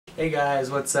Hey guys,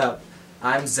 what's up?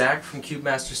 I'm Zach from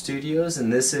CubeMaster Studios,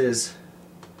 and this is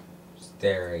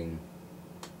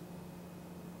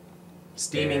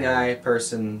Steaming Eye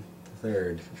Person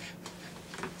Third.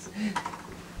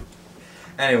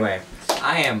 Anyway,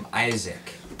 I am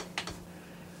Isaac.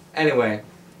 Anyway,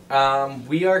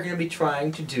 we are going to be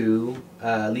trying to do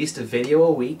at least a video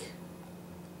a week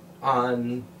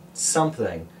on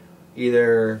something.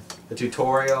 Either a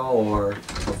tutorial or a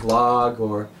vlog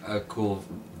or A cool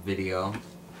video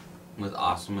with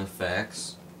awesome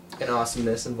effects. an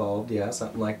awesomeness involved, yeah,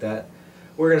 something like that.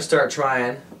 We're going to start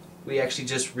trying. We actually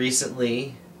just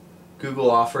recently,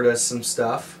 Google offered us some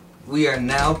stuff. We are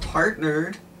now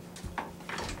partnered.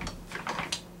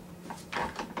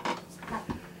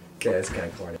 Okay, that's kind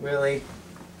of corny. Really,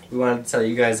 we wanted to tell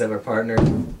you guys that we're partnered.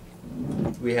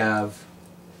 We have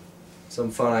some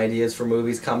fun ideas for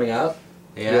movies coming up.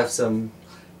 Yeah. We have some.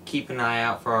 Keep an eye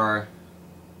out for our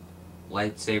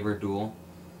lightsaber duel.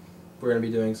 We're gonna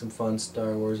be doing some fun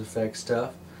Star Wars effects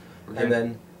stuff, We're and gonna-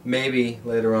 then maybe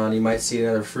later on you might see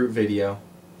another fruit video.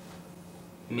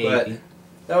 maybe. But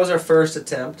that was our first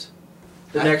attempt.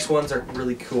 The I- next ones are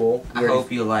really cool. I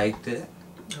hope you liked it.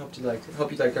 Hope you liked it.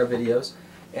 Hope you liked our videos,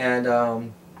 and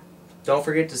don't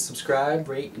forget to subscribe,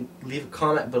 rate, and leave a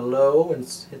comment below, and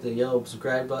hit the yellow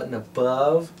subscribe button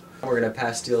above. We're gonna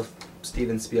pass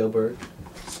Steven Spielberg.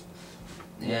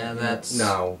 Yeah, that's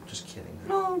No, just kidding.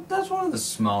 no. That's one of the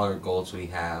smaller goals we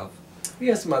have. We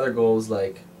have some other goals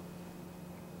like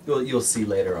you'll see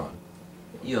later on.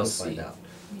 You'll Find see. out.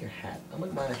 Your hat. I'm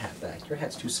gonna buy a hat back. Your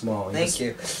hat's too small. Thank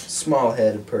you.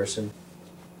 Small-headed person.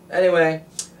 Anyway,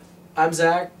 I'm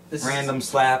Zach. This Random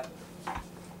slap.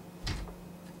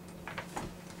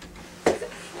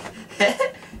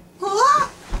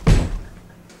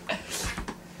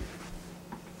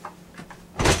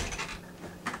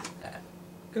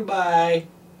 Goodbye.